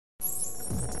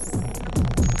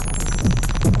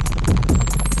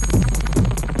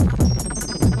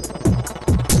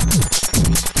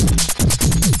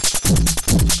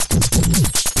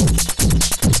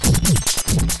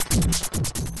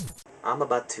I'm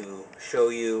about to show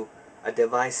you a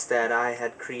device that I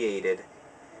had created,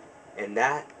 and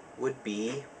that would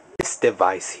be this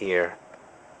device here.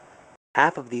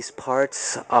 Half of these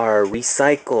parts are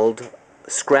recycled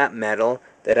scrap metal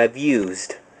that I've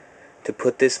used to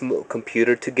put this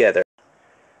computer together.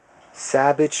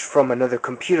 Salvaged from another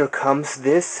computer comes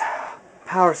this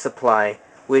power supply,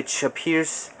 which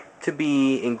appears to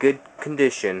be in good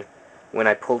condition when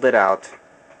I pulled it out.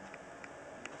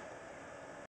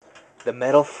 The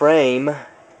metal frame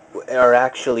are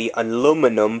actually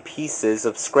aluminum pieces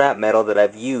of scrap metal that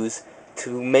I've used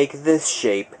to make this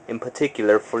shape in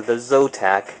particular for the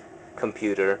Zotac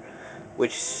computer,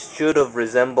 which should have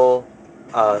resembled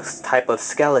a type of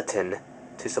skeleton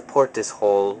to support this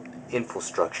whole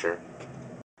infrastructure.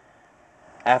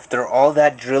 After all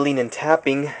that drilling and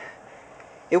tapping,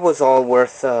 it was all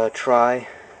worth a try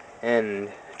and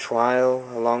trial,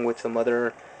 along with some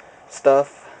other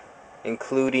stuff,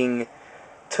 including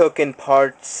taken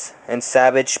parts and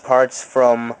salvaged parts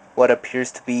from what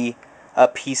appears to be a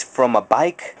piece from a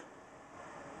bike.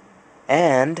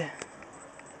 And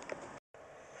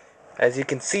as you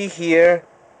can see here,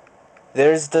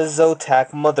 there's the Zotac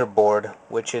motherboard,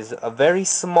 which is a very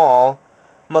small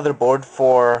motherboard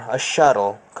for a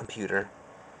shuttle computer.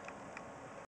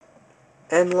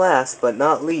 And last but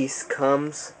not least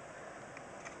comes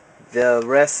the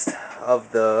rest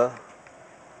of the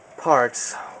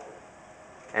parts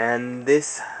and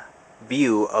this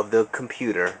view of the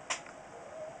computer.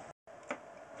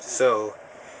 So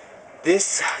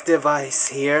this device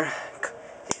here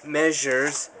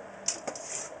measures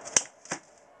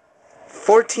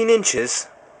 14 inches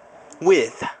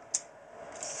width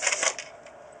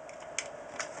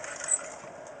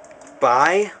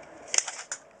by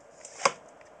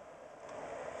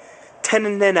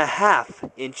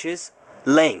 10.5 inches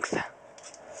length.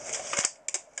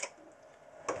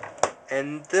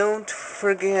 And don't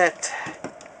forget,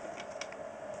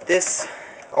 this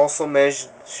also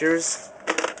measures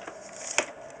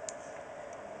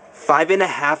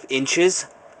 5.5 inches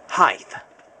height.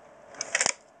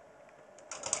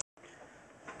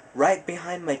 Right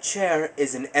behind my chair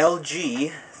is an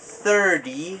LG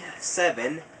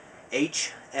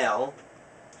 37HL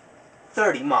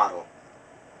 30 model.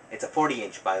 It's a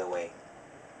 40-inch, by the way.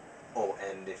 Oh,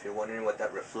 and if you're wondering what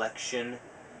that reflection,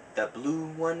 the blue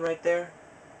one right there,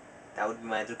 that would be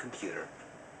my other computer.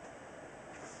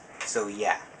 So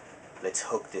yeah, let's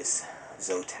hook this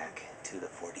Zotac to the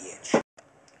 40-inch.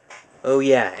 Oh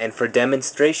yeah, and for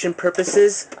demonstration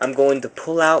purposes, I'm going to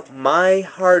pull out my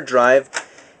hard drive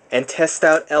and test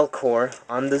out L-Core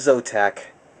on the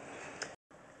Zotac.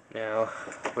 Now,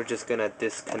 we're just gonna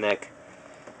disconnect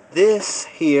this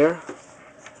here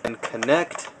and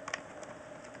connect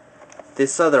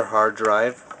this other hard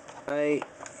drive right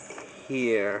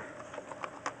here.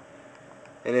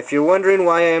 And if you're wondering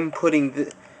why I'm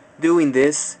doing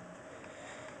this,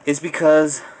 is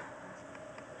because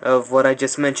of what I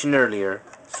just mentioned earlier.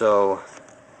 So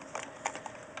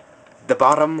the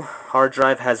bottom hard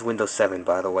drive has Windows 7,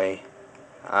 by the way.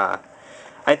 I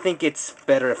think it's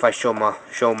better if I show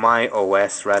my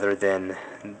OS rather than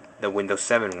the Windows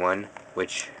 7 one,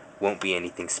 which won't be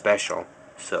anything special.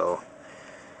 So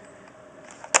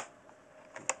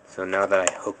now that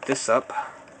I hook this up,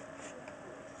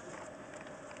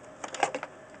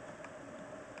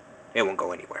 it won't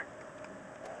go anywhere.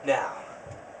 Now,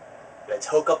 let's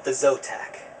hook up the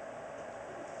Zotac.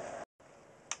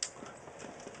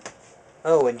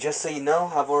 Oh, and just so you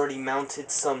know, I've already mounted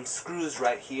some screws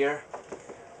right here,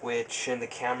 which in the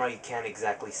camera you can't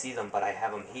exactly see them, but I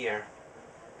have them here.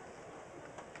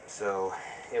 So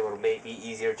it will be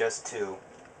easier just to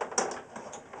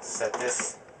set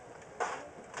this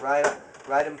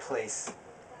right in place.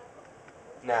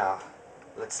 Now,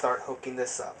 let's start hooking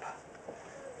this up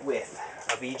with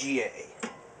a VGA,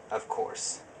 of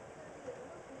course.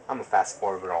 I'm gonna fast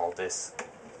forward all this.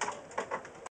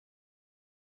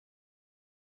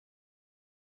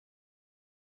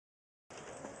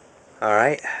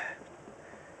 Alright.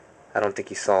 I don't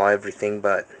think you saw everything,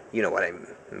 but you know what I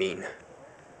mean.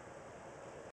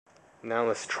 Now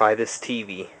let's try this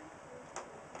TV.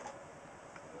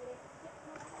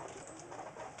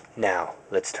 Now,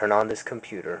 let's turn on this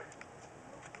computer.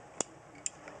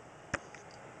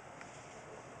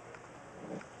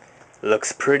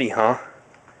 Looks pretty, huh?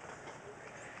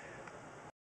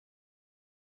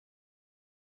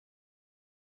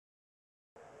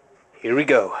 Here we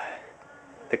go.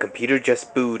 The computer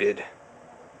just booted.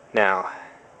 Now,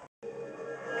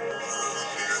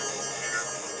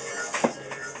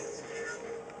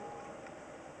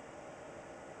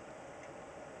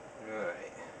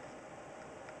 alright.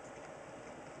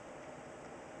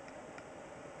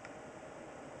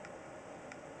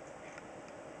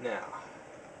 Now,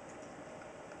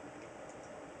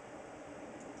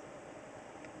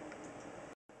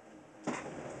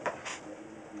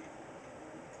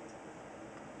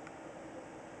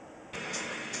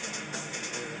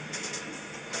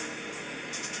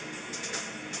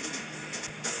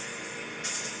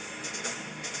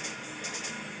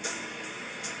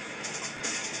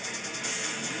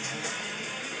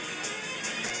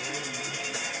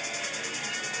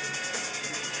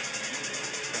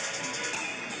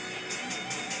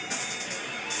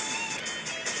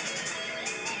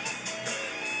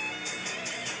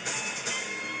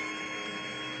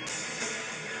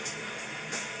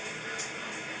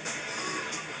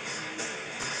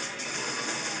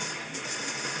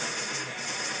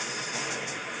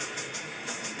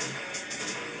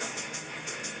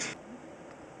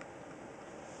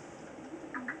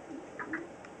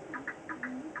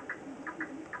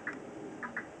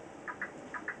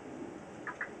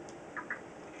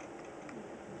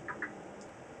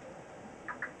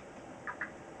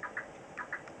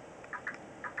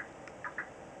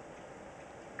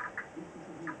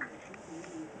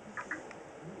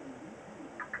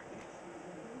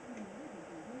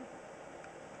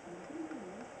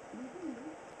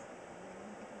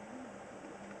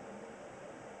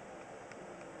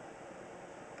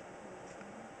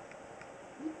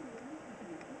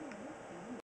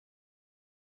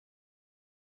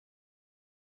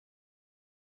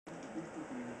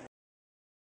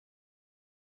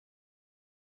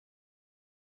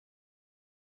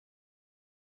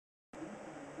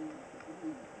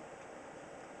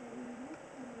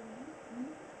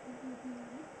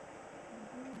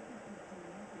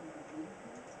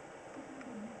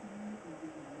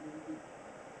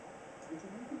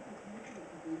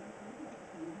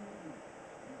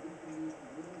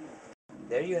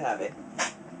 there you have it.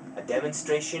 A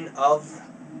demonstration of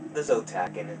the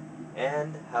Zotac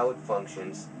and how it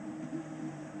functions.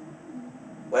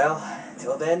 Well,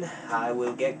 till then, I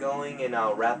will get going and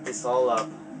I'll wrap this all up.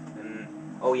 And,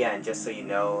 oh yeah, and just so you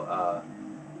know,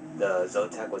 the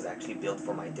Zotac was actually built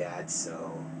for my dad,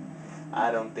 so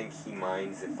I don't think he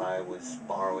minds if I was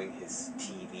borrowing his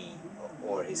TV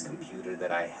or his computer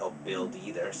that I helped build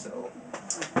either, so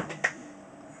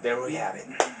there we have it.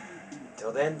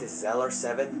 Till then, this is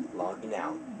LR7 logging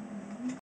out.